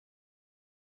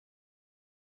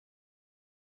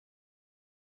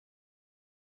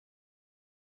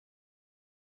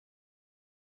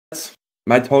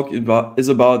My talk is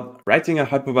about writing a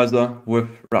hypervisor with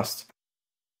Rust.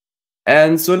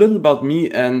 And so a little about me,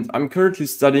 and I'm currently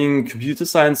studying computer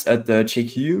science at the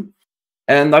JKU,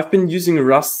 and I've been using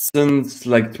Rust since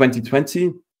like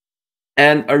 2020,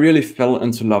 and I really fell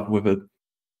into love with it.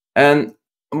 And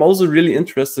I'm also really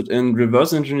interested in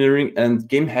reverse engineering and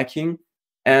game hacking,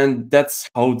 and that's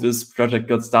how this project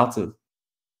got started.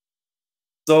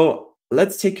 So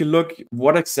let's take a look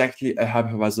what exactly a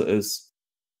hypervisor is.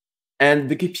 And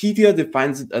Wikipedia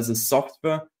defines it as a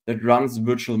software that runs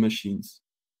virtual machines.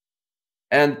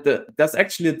 And there's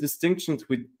actually a distinction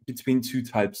between two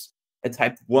types. A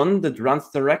type 1 that runs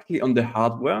directly on the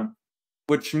hardware,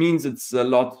 which means it's a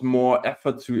lot more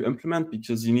effort to implement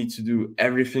because you need to do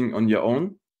everything on your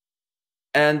own.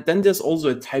 And then there's also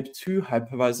a type 2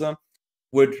 hypervisor,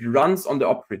 which runs on the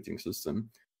operating system.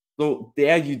 So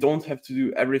there you don't have to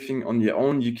do everything on your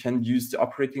own. You can use the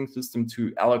operating system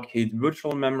to allocate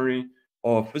virtual memory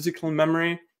or physical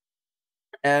memory.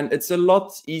 And it's a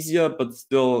lot easier, but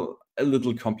still a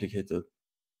little complicated.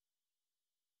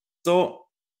 So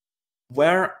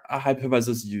where are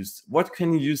hypervisors used? What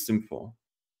can you use them for?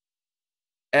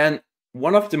 And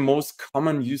one of the most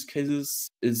common use cases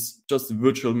is just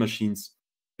virtual machines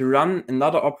to run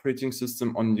another operating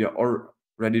system on your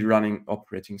already running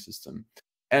operating system.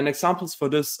 And examples for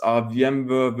this are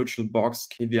VMware, VirtualBox,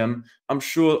 KVM. I'm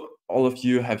sure all of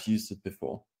you have used it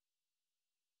before.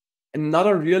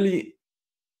 Another really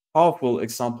powerful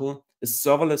example is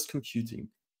serverless computing.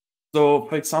 So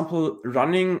for example,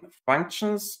 running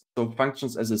functions, so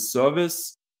functions as a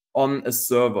service on a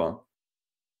server.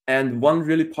 And one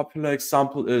really popular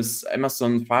example is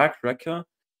Amazon Firecracker,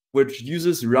 which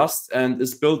uses Rust and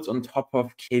is built on top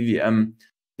of KVM.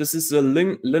 This is a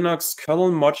Linux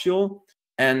kernel module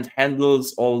and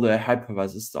handles all the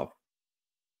hypervisor stuff.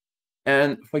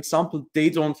 And for example, they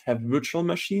don't have virtual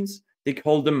machines. They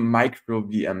call them micro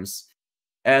VMs.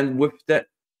 And with that,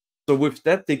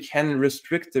 they can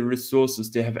restrict the resources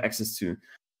they have access to.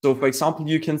 So for example,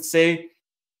 you can say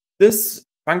this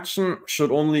function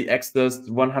should only access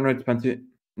 120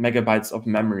 megabytes of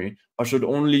memory, or should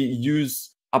only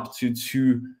use up to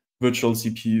 2 virtual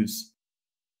CPUs.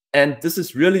 And this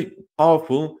is really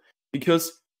powerful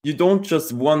because you don't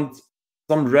just want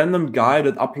some random guy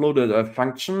that uploaded a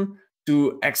function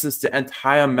to access the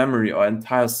entire memory or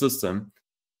entire system.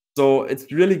 So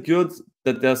it's really good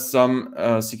that there's some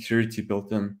security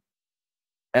built in.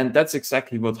 And that's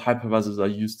exactly what hypervisors are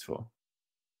used for.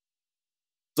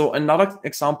 So another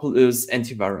example is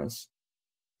antivirus.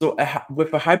 So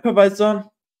with a hypervisor,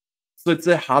 so it's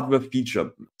a hardware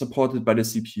feature supported by the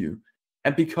CPU.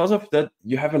 And because of that,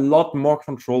 you have a lot more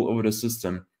control over the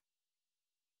system.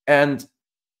 And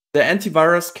the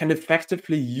antivirus can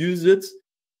effectively use it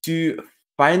to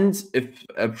find if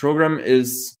a program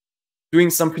is doing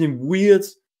something weird,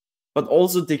 but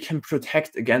also they can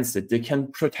protect against it. They can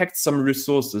protect some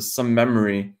resources, some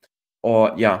memory,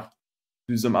 or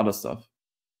do some other stuff.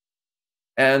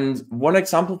 And one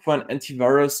example for an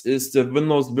antivirus is the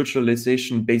Windows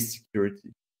virtualization-based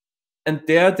security. And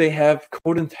there they have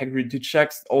code integrity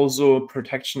checks, also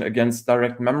protection against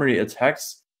direct memory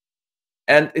attacks.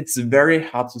 And it's very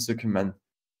hard to circumvent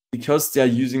because they are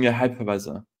using a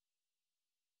hypervisor.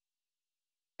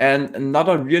 And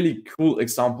another really cool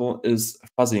example is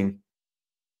fuzzing.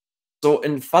 So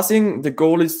in fuzzing, the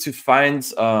goal is to find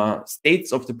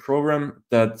states of the program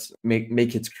that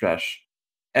make it crash.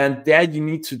 And there you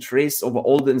need to trace over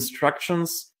all the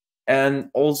instructions and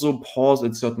also pause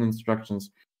at certain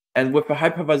instructions. And with a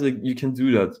hypervisor, you can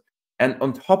do that. And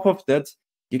on top of that,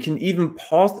 you can even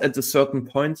pause at a certain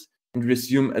point and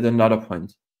resume at another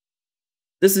point.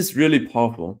 This is really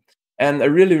powerful. And I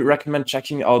really recommend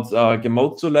checking out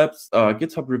Gemozo Labs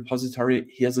GitHub repository.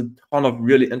 He has a ton of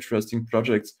really interesting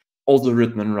projects, also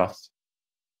written in Rust.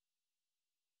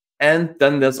 And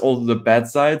then there's also the bad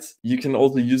side. You can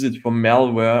also use it for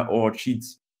malware or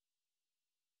cheats.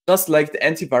 Just like the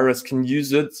antivirus can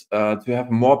use it to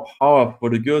have more power for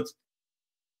the good,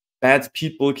 bad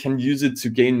people can use it to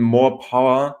gain more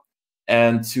power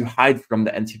and to hide from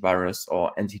the antivirus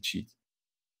or anti-cheat.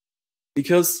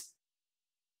 Because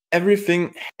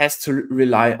everything has to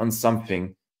rely on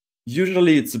something.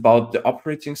 Usually it's about the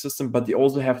operating system, but they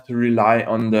also have to rely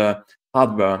on the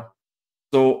hardware.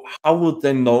 So how would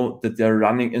they know that they're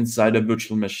running inside a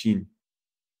virtual machine?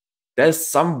 There's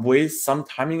some ways, some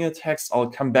timing attacks. I'll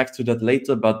come back to that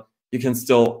later, but you can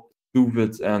still prove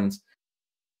it and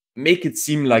make it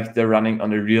seem like they're running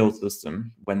on a real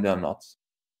system when they're not.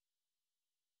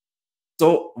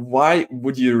 So why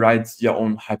would you write your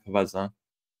own hypervisor?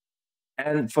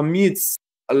 And for me, it's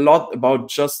a lot about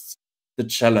just the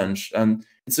challenge. And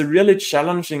it's a really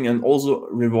challenging and also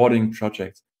rewarding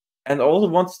project. And I also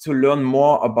wanted to learn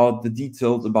more about the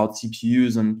details about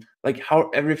CPUs and like how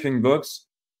everything works.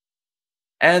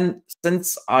 And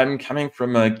since I'm coming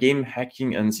from a game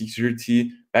hacking and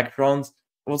security background,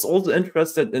 I was also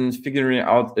interested in figuring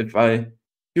out if I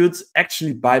could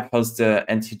actually bypass the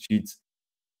anti-cheat.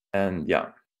 And yeah.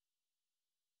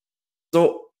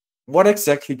 So what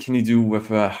exactly can you do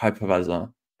with a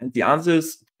hypervisor? And the answer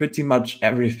is pretty much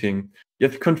everything. You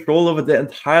have control over the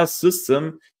entire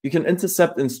system. You can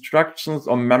intercept instructions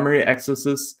or memory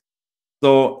accesses.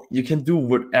 So you can do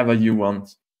whatever you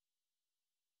want.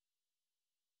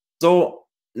 So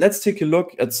let's take a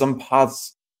look at some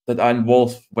parts that are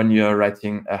involved when you're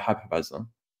writing a hypervisor.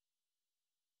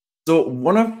 So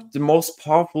one of the most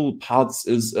powerful parts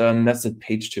is a nested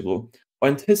page table. Or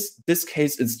in this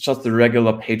case, it's just a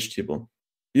regular page table.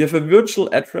 You have a virtual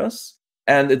address,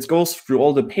 and it goes through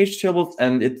all the page tables,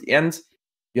 and at the end,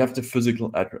 you have the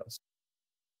physical address.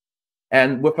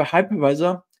 And with a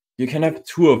hypervisor, you can have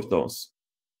two of those.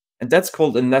 And that's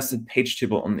called a nested page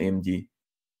table on AMD.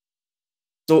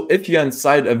 So if you're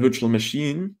inside a virtual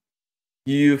machine,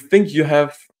 you think you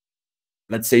have,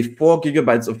 let's say, 4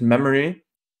 GB of memory,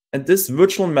 and this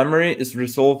virtual memory is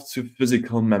resolved to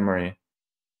physical memory.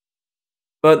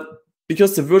 But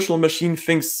because the virtual machine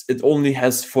thinks it only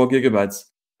has 4 GB,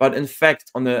 but in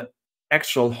fact, on the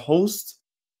actual host,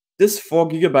 this 4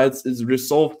 GB is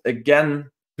resolved again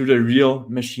to the real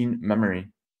machine memory.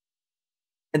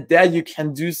 And there you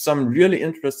can do some really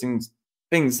interesting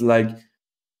things like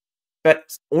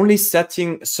only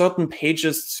setting certain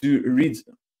pages to read,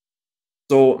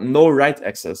 so no write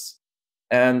access.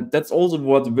 And that's also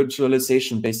what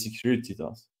virtualization-based security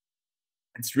does.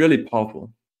 It's really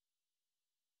powerful.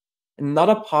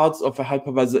 Another part of a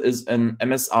hypervisor is an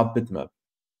MSR bitmap.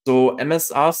 So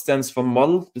MSR stands for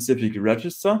Model Specific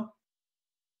Register,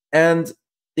 and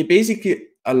they basically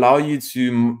allow you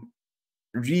to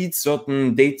read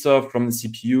certain data from the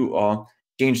CPU or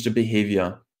change the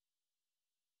behavior.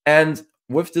 And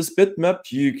with this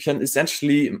bitmap, you can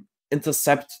essentially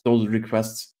intercept those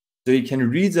requests. So you can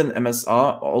read an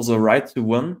MSR, also write to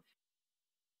one.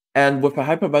 And with a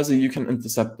hypervisor, you can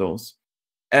intercept those.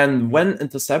 And when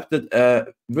intercepted, a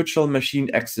virtual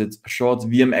machine exit, a short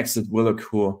VM exit, will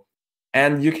occur.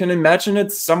 And you can imagine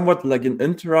it somewhat like an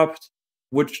interrupt,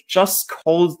 which just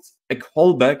calls a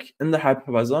callback in the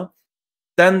hypervisor.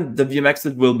 Then the VM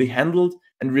exit will be handled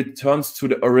and returns to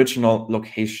the original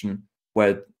location where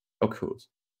it occurred.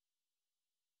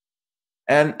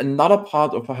 And another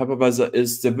part of a hypervisor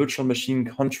is the virtual machine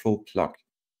control plug.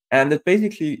 And it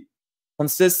basically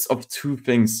consists of two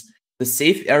things: the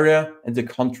safe area and the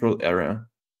control area.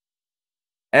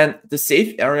 And the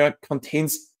safe area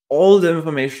contains all the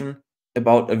information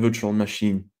about a virtual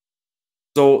machine.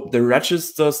 So the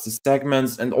registers, the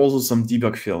segments, and also some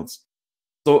debug fields.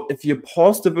 So if you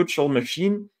pause the virtual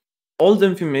machine, all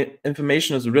the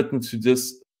information is written to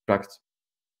this struct.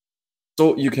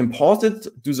 So you can pause it,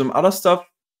 do some other stuff,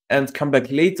 and come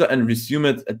back later and resume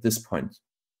it at this point.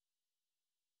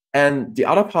 And the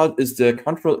other part is the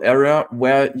control area,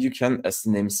 where you can, as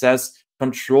the name says,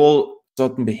 control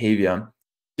certain behavior.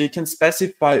 So you can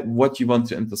specify what you want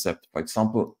to intercept. For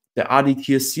example, the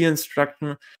RDTSC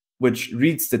instruction, which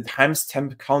reads the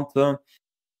timestamp counter,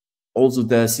 also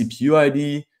the CPU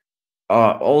ID,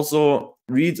 also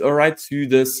read or write to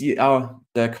the CR,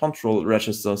 the control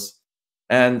registers,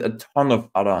 and a ton of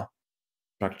other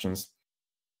instructions.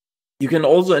 You can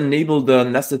also enable the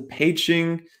nested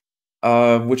paging,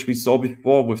 which we saw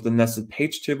before with the nested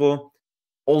page table,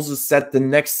 also set the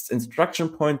next instruction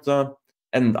pointer,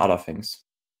 and other things.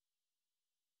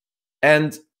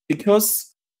 And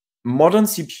because modern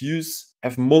CPUs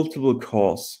have multiple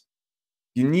cores,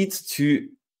 you need to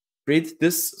create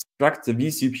this struct, the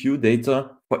vCPU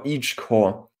data, for each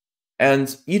core.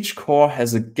 And each core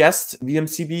has a guest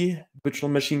VMCB, virtual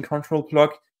machine control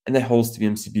plug, and a host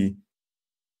VMCB.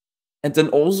 And then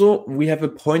also we have a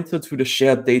pointer to the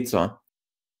shared data.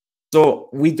 So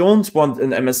we don't want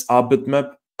an MSR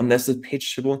bitmap, a nested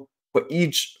page table, for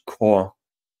each core.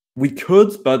 We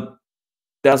could, but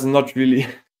there's not really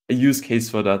a use case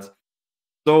for that.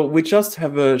 So we just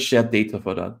have a shared data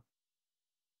for that.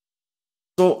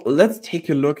 So let's take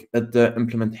a look at the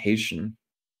implementation.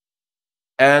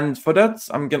 And for that,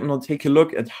 I'm going to take a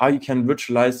look at how you can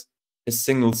virtualize a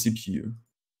single CPU.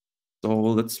 So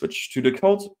let's switch to the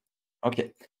code.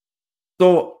 Okay.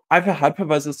 So I have a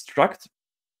hypervisor struct,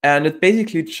 and it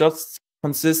basically just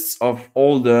consists of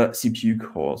all the CPU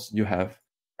cores you have.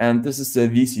 And this is the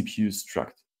vCPU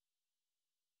struct.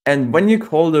 And when you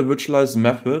call the virtualize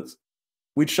method,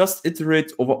 we just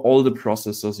iterate over all the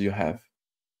processors you have.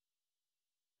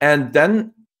 And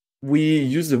then we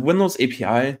use the Windows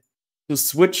API to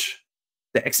switch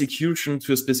the execution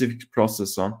to a specific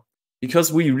processor,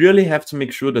 because we really have to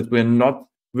make sure that we're not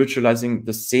virtualizing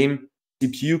the same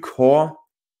CPU core,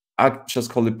 I just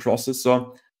call it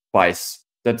processor, twice.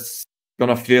 That's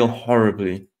gonna fail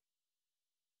horribly.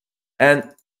 And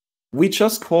we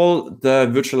just call the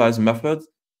virtualize method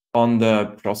on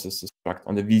the processor struct,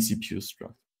 on the vCPU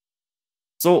struct.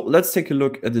 So let's take a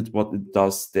look at it, what it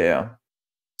does there.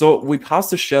 So we pass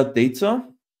the shared data,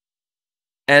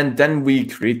 and then we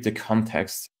create the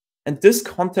context. And this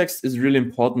context is really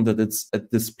important that it's at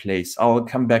this place. I'll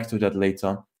come back to that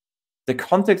later. The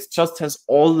context just has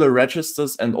all the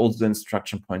registers and also the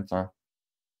instruction pointer.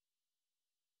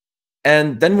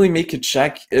 And then we make a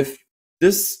check if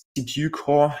this CPU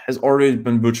core has already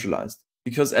been virtualized.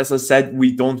 Because as I said,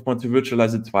 we don't want to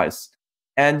virtualize it twice.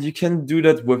 And you can do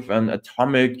that with an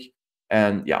atomic,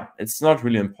 and yeah, it's not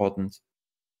really important.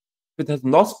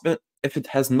 If it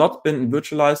has not been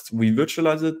virtualized, we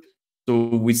virtualize it. So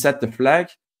we set the flag,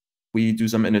 we do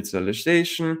some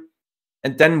initialization,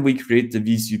 and then we create the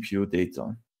vCPU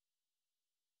data.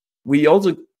 We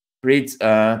also create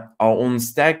our own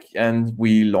stack, and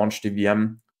we launch the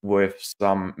VM with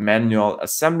some manual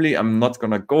assembly. I'm not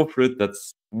gonna go through it,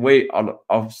 that's way out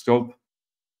of scope.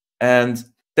 And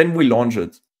then we launch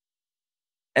it.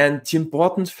 And the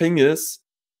important thing is,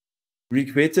 we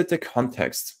created the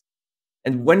context.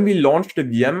 And when we launch the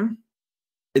VM,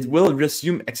 it will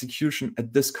resume execution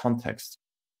at this context.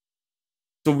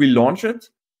 So we launch it,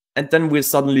 and then we're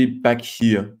suddenly back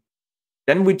here.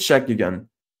 Then we check again.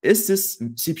 Is this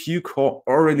CPU core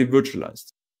already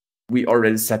virtualized? We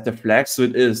already set the flag, so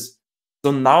it is.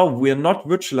 So now we're not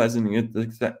virtualizing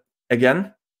it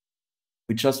again.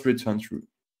 We just return true.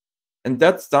 And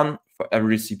that's done for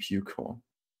every CPU core.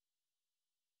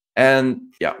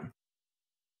 And yeah.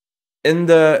 In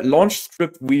the launch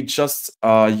script, we just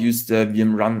use the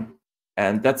VM run,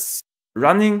 and that's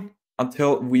running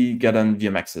until we get a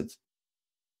VM exit.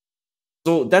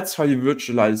 So that's how you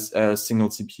virtualize a single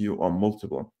CPU or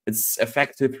multiple. It's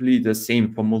effectively the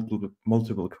same for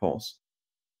multiple cores.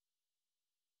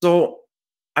 So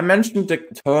I mentioned the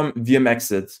term VM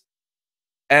exit,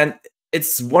 and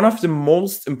it's one of the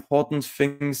most important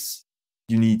things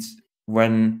you need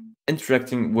when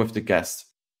interacting with the guest.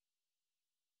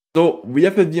 So we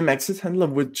have a VM exit handler,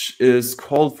 which is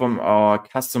called from our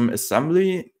custom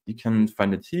assembly. You can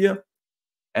find it here,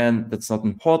 and that's not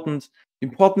important. The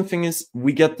important thing is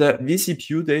we get the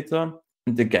vCPU data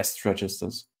and the guest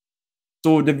registers.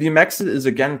 So the VM exit is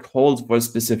again called for a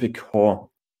specific core,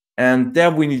 and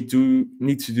there we need to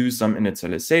do some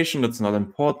initialization. That's not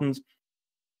important.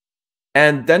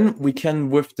 And then we can,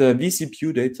 with the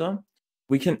vCPU data,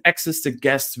 we can access the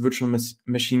guest virtual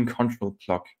machine control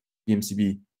block,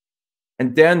 VMCB.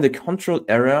 And there in the control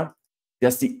area,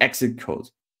 there's the exit code.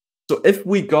 So if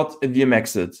we got a VM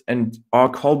exit and our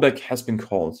callback has been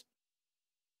called,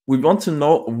 we want to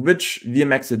know which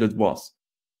VM exit it was.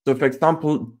 So for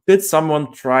example, did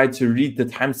someone try to read the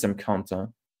timestamp counter?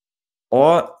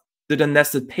 Or did a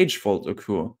nested page fault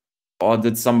occur? Or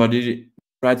did somebody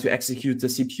try to execute the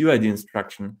CPU ID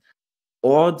instruction?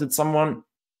 Or did someone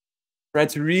try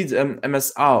to read an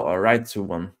MSR or write to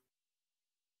one?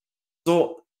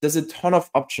 So there's a ton of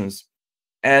options.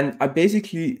 And I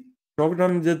basically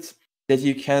programmed it that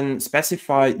you can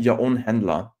specify your own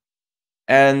handler.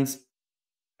 And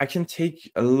I can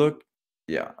take a look.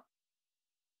 Yeah.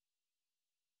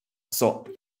 So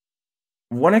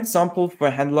one example for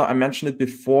a handler, I mentioned it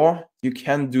before, you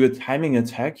can do a timing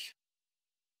attack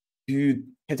to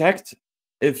detect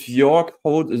if your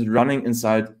code is running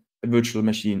inside a virtual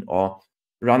machine or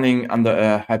running under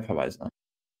a hypervisor.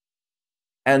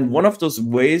 And one of those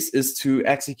ways is to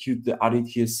execute the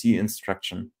RDTSC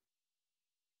instruction.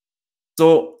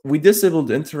 So we disabled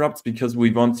interrupts because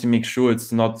we want to make sure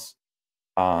it's not,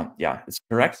 it's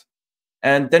correct.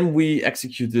 And then we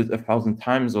execute it 1,000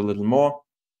 times or a little more.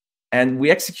 And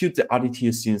we execute the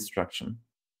RDTSC instruction.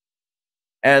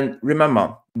 And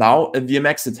remember, now a VM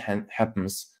exit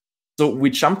happens. So we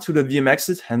jump to the VM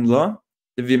exit handler.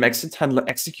 The VM exit handler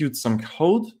executes some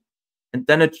code, and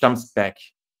then it jumps back.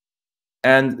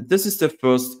 And this is the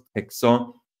first tick.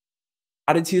 So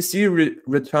RDTSC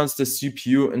returns the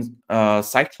CPU in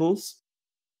cycles.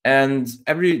 And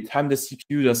every time the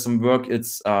CPU does some work,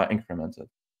 it's incremented.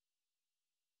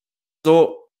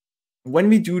 So when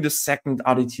we do the second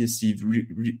RDTSC,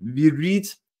 we read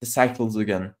the cycles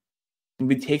again, and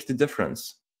we take the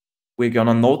difference. We're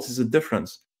gonna notice a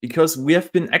difference because we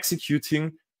have been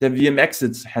executing the VM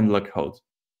exit handler code.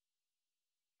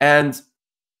 And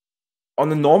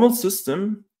on a normal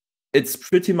system, it's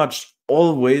pretty much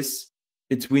always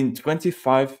between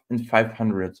 25 and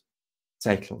 500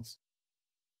 cycles.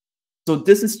 So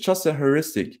this is just a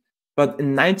heuristic, but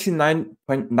in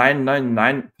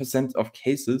 99.999% of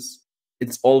cases,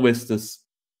 it's always this.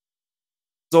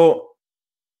 So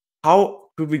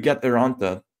how could we get around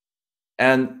that?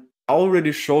 And I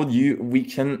already showed you, we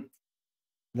can,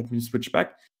 let me switch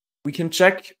back. We can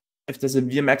check if there's a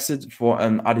VM exit for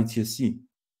an RDTSC.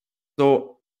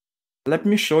 So let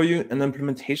me show you an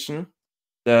implementation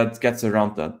that gets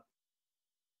around that.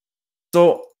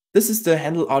 So this is the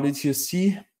handle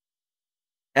RDTSC,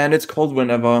 and it's called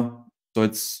whenever, so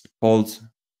it's called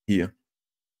here.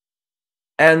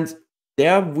 And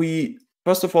there we,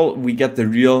 first of all, we get the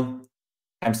real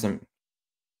timestamp.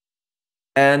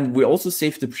 And we also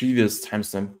save the previous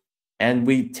timestamp, and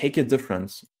we take a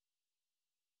difference.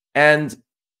 And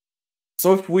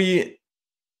so if we,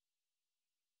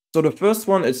 so the first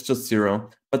one is just 0,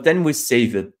 but then we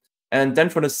save it. And then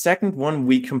for the second one,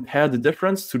 we compare the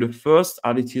difference to the first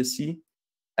RDTSC.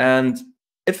 And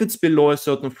if it's below a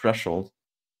certain threshold,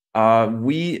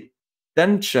 we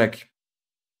then check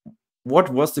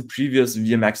what was the previous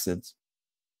VM exit.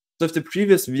 So if the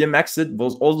previous VM exit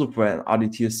was also for an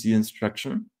RDTSC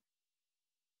instruction,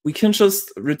 we can just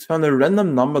return a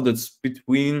random number that's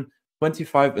between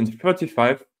 25 and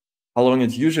 35, how long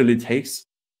it usually takes,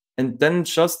 and then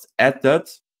just add that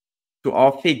to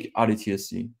our fake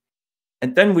RDTSC.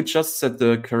 And then we just set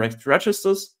the correct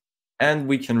registers and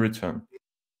we can return.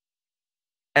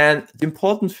 And the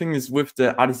important thing is with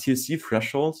the RDTSC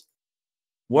threshold,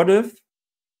 what if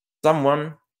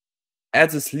someone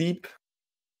adds a sleep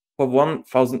for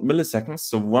 1000 milliseconds,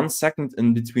 so 1 second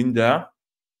in between there,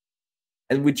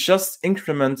 and we just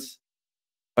increment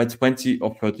by 20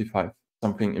 or 35,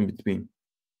 something in between.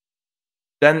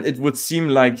 Then it would seem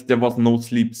like there was no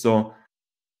sleep. So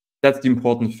that's the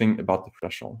important thing about the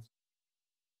threshold.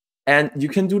 And you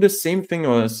can do the same thing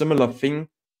or a similar thing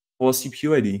for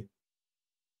CPU ID.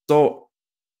 So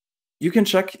you can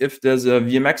check if there's a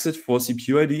VM exit for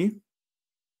CPU ID,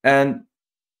 and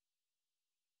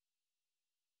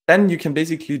then you can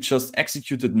basically just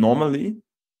execute it normally.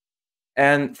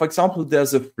 And for example,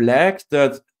 there's a flag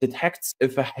that detects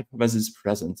if a hypervisor is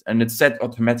present, and it's set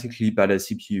automatically by the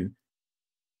CPU.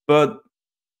 But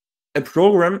a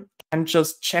program can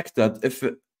just check that if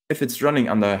it's running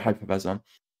under a hypervisor.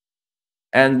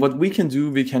 And what we can do,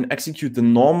 we can execute the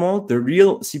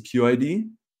real CPU ID,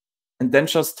 and then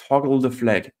just toggle the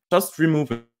flag. Just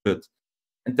remove it,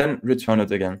 and then return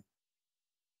it again.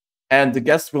 And the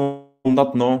guest will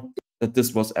not know that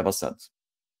this was ever set.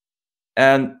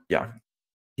 And yeah,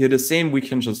 here the same, we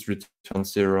can just return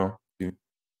 0, 2.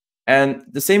 And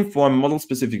the same for a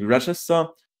model-specific register.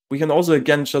 We can also,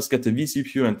 again, just get the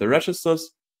vCPU and the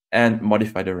registers and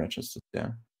modify the registers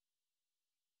there.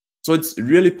 So it's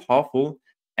really powerful,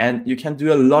 and you can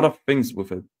do a lot of things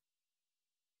with it.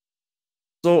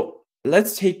 So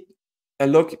let's take a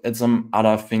look at some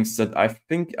other things that I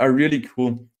think are really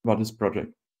cool about this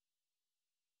project.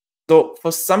 So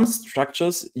for some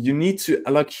structures, you need to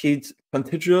allocate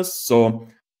contiguous, so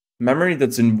memory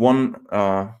that's in one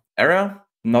area,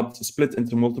 not split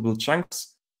into multiple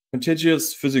chunks,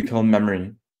 contiguous physical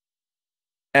memory.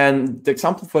 And the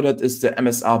example for that is the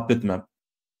MSR bitmap.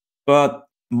 But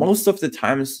most of the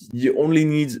times, you only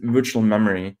need virtual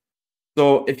memory.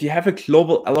 So if you have a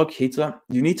global allocator,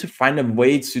 you need to find a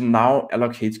way to now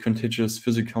allocate contiguous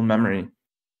physical memory.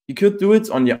 You could do it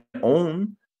on your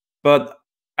own, but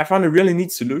I found a really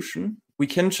neat solution. We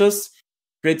can just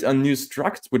create a new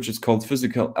struct, which is called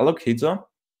physical allocator.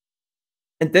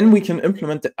 And then we can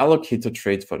implement the allocator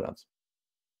trait for that.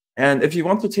 And if you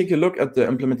want to take a look at the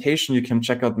implementation, you can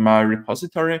check out my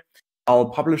repository. I'll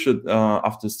publish it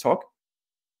after this talk.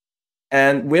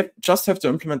 And we just have to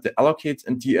implement the allocate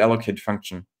and deallocate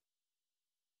function.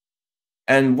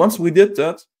 And once we did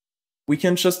that, we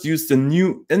can just use the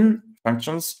new in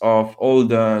functions of all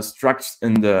the structs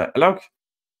in the alloc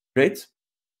trait,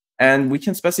 and we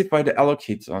can specify the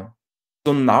allocator.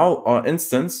 So now our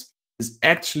instance is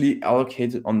actually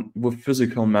allocated with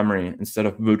physical memory instead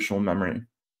of virtual memory.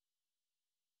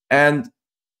 And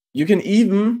you can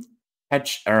even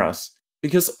patch errors,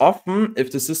 because often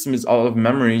if the system is out of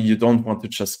memory, you don't want to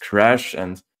just crash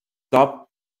and stop.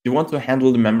 You want to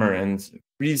handle the memory and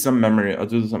free some memory or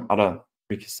do some other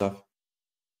tricky stuff.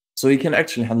 So you can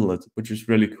actually handle it, which is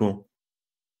really cool.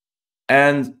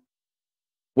 And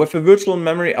with a virtual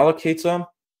memory allocator,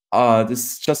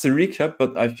 this is just a recap,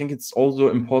 but I think it's also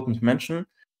important to mention.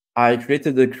 I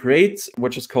created a crate,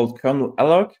 which is called kernel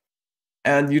alloc,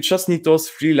 and you just need those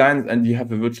 3 lines and you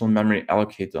have a virtual memory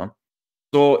allocator.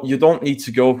 So you don't need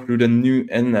to go through the new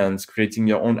in and creating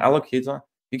your own allocator.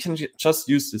 You can just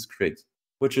use this create,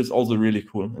 which is also really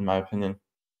cool in my opinion.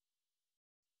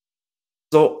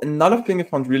 So another thing I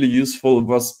found really useful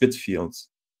was bit fields.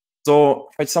 So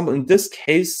for example, in this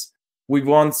case, we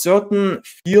want certain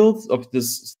fields of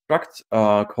this struct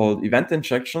called event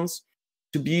injections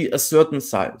to be a certain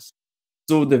size.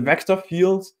 So the vector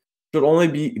field should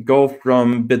only go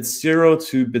from bit 0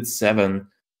 to bit 7,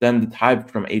 then the type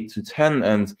from 8 to 10,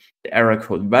 and the error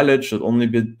code valid should only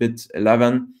be bit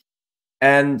 11.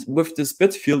 And with this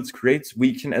bit field create,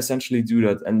 we can essentially do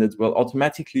that, and it will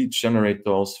automatically generate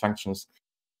those functions,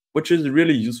 which is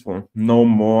really useful. No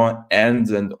more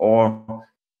and or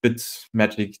bit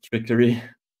magic trickery.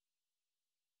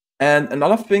 And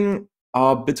another thing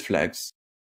are bit flags.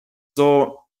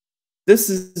 So this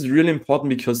is really important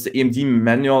because the AMD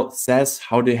manual says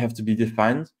how they have to be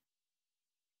defined.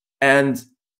 And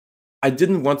I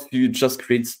didn't want to just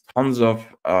create tons of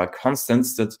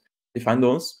constants that define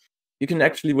those. You can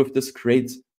actually, with this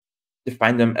create,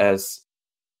 define them as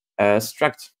a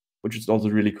struct, which is also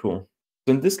really cool.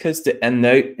 So in this case, the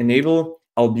enable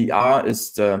LBR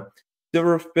is the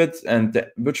 0th bit, and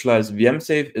the virtualize VM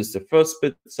safe is the first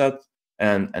bit set,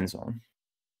 and so on.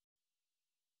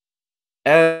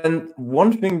 And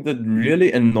one thing that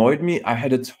really annoyed me, I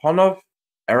had a ton of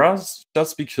errors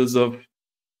just because of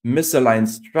misaligned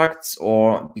structs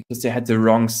or because they had the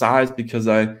wrong size, because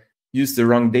I used the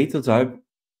wrong data type.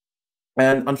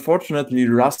 And unfortunately,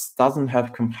 Rust doesn't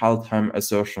have compile time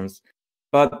assertions.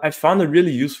 But I found a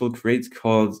really useful create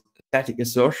called static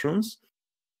assertions.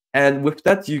 And with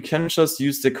that, you can just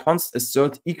use the const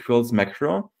assert equals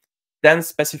macro, then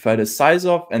specify the size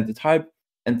of and the type,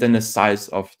 and then the size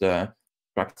of the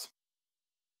struct.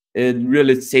 It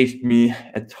really saved me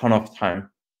a ton of time.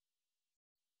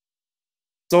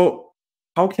 So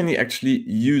how can we actually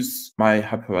use my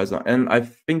hypervisor? And I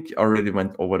think I already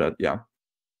went over that, yeah.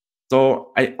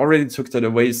 So I already took that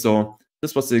away. So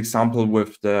this was the example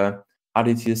with the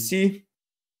RDTSC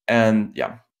and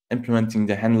yeah, implementing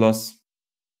the handlers.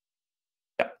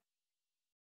 Yeah.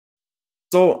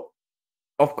 So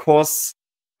of course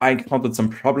I encountered some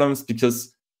problems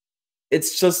because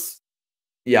it's just,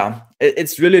 yeah,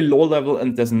 it's really low level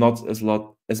and there's not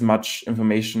as much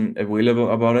information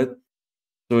available about it.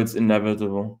 So it's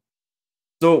inevitable.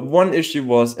 So one issue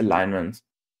was alignment.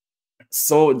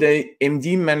 So the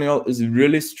AMD manual is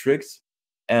really strict.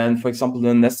 And for example,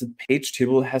 the nested page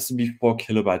table has to be 4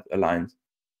 kilobyte aligned.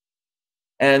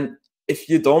 And if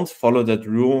you don't follow that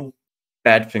rule,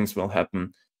 bad things will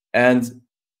happen. And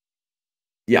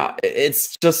yeah,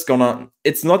 it's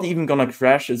not even gonna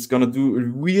crash. It's gonna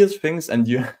do weird things and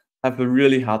you have a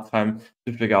really hard time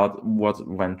to figure out what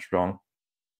went wrong.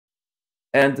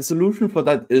 And the solution for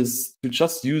that is to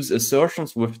just use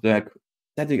assertions with the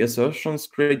static assertions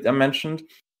create I mentioned,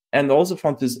 and also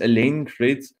found this align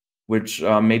create, which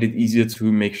made it easier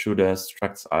to make sure the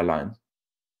structs are aligned.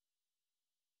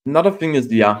 Another thing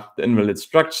is, yeah, the invalid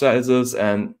struct sizes,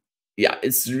 and yeah,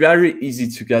 it's very easy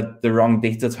to get the wrong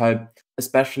data type,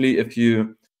 especially if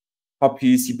you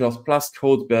copy C++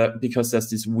 code because there's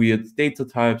these weird data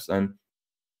types, and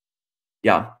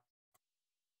yeah.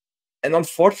 And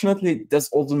unfortunately, there's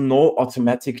also no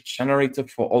automatic generator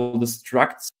for all the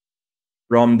structs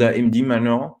from the AMD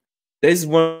manual. There's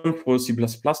one for C++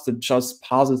 that just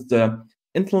passes the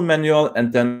Intel manual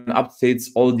and then updates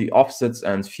all the offsets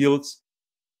and fields.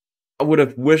 I would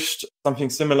have wished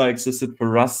something similar existed for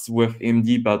Rust with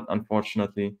AMD, but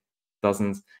unfortunately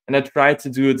doesn't. And I tried to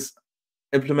do it,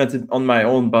 implement it on my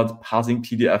own, but passing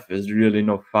PDF is really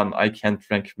no fun. I can't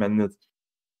recommend it.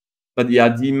 But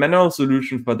yeah, the manual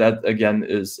solution for that, again,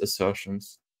 is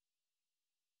assertions.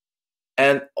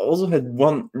 And also had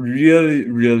one really,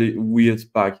 really weird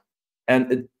bug.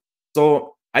 And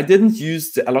so I didn't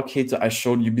use the allocator I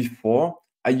showed you before.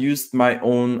 I used my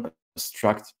own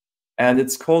struct. And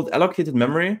it's called allocated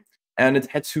memory. And it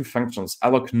had two functions,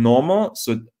 alloc normal,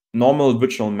 so normal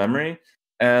virtual memory,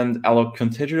 and alloc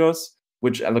contiguous,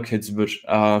 which allocates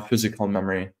physical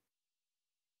memory.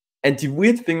 And the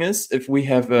weird thing is, if we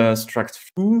have a struct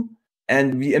foo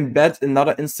and we embed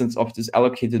another instance of this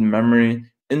allocated memory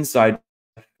inside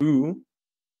foo,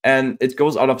 and it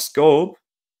goes out of scope,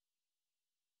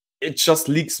 it just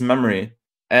leaks memory.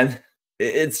 And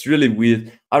it's really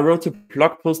weird. I wrote a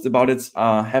blog post about it,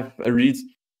 have a read.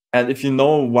 And if you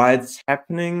know why it's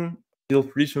happening, feel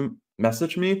free to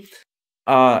message me.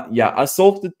 Yeah, I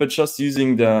solved it by just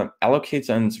using the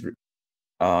allocator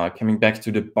and coming back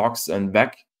to the box and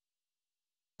back.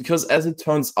 Because as it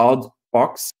turns out,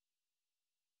 box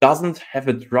doesn't have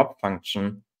a drop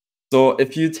function. So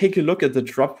if you take a look at the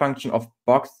drop function of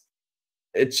box,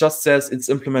 it just says it's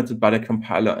implemented by the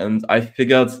compiler, and I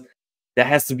figured there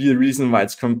has to be a reason why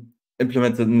it's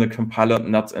implemented in the compiler,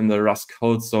 not in the Rust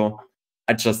code, so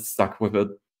I just stuck with it.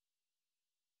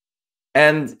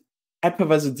 And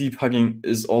hypervisor debugging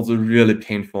is also really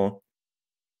painful.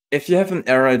 If you have an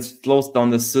error, it slows down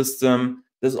the system.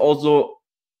 There's also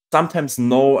sometimes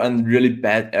no and really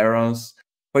bad errors.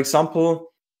 For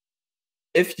example,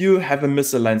 if you have a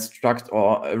misaligned struct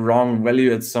or a wrong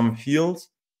value at some field,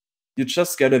 you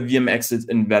just get a VM exit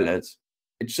invalid.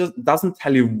 It just doesn't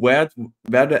tell you where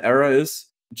the error is.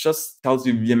 It just tells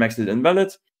you VM exit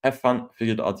invalid. Have fun,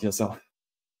 figure it out yourself.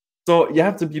 So you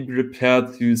have to be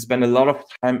prepared to spend a lot of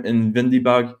time in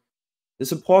WinDebug. The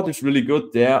support is really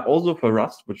good there, also for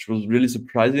Rust, which was really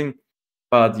surprising,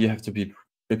 but you have to be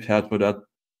prepared for that.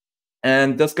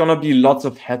 And there's gonna be lots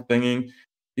of headbanging,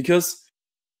 because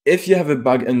if you have a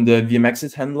bug in the VM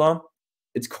exit handler,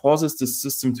 it causes the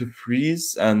system to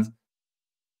freeze, and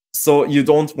so you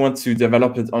don't want to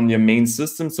develop it on your main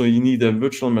system, so you need a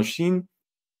virtual machine,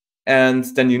 and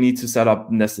then you need to set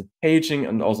up nested paging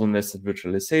and also nested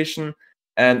virtualization,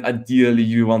 and ideally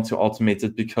you want to automate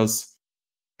it, because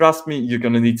trust me, you're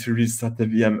gonna need to restart the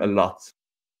VM a lot.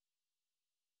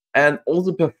 And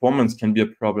also performance can be a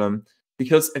problem,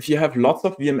 because if you have lots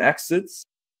of VM exits,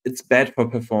 it's bad for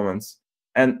performance.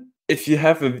 And if you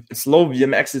have a slow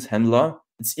VM exit handler,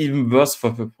 it's even worse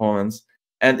for performance.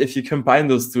 And if you combine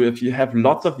those two, if you have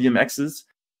lots of VM exits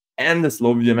and a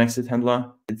slow VM exit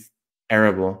handler, it's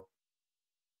terrible.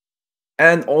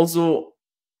 And also,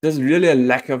 there's really a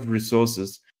lack of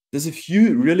resources. There's a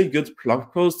few really good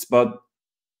blog posts, but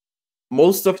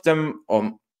most of them,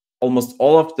 almost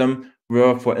all of them,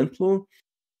 were for Intel.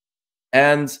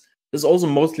 And there's also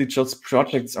mostly just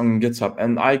projects on GitHub.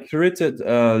 And I created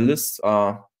a list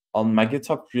on my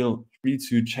GitHub. Feel free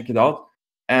to check it out.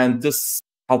 And this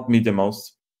helped me the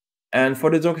most. And for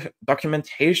the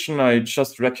documentation, I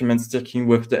just recommend sticking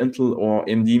with the Intel or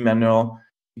AMD manual,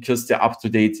 because they're up to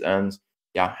date and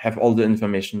yeah, have all the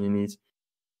information you need.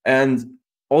 And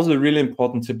also a really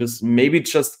important tip is maybe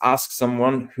just ask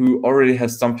someone who already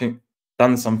has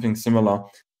done something similar,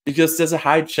 because there's a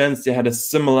high chance they had a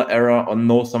similar error or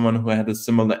know someone who had a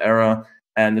similar error,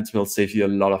 and it will save you a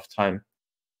lot of time.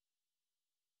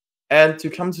 And to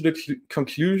come to the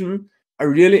conclusion, I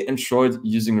really enjoyed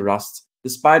using Rust.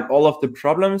 Despite all of the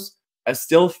problems, I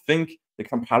still think the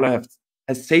compiler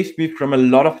has saved me from a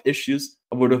lot of issues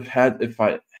I would have had if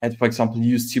I had, for example,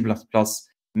 used C++.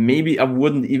 Maybe I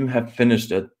wouldn't even have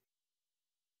finished it.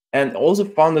 And also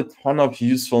found a ton of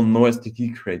useful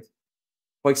NoSTD crate.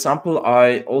 For example,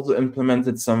 I also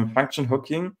implemented some function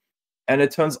hooking, and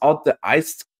it turns out the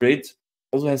iced crate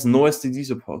also has NoSTD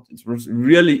support. It was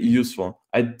really useful.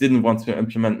 I didn't want to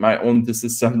implement my own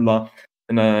disassembler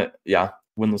in a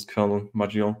Windows kernel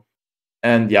module.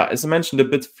 And yeah, as I mentioned, the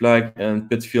bit flag and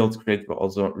bit field crate were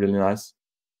also really nice.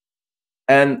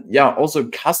 And yeah, also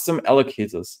custom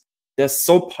allocators. They're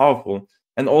so powerful,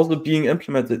 and also being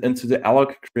implemented into the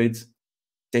alloc crate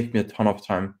saved me a ton of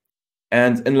time.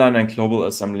 And inline and global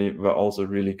assembly were also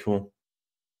really cool.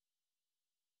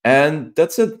 And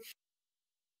that's it.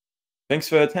 Thanks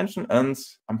for your attention, and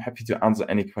I'm happy to answer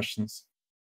any questions.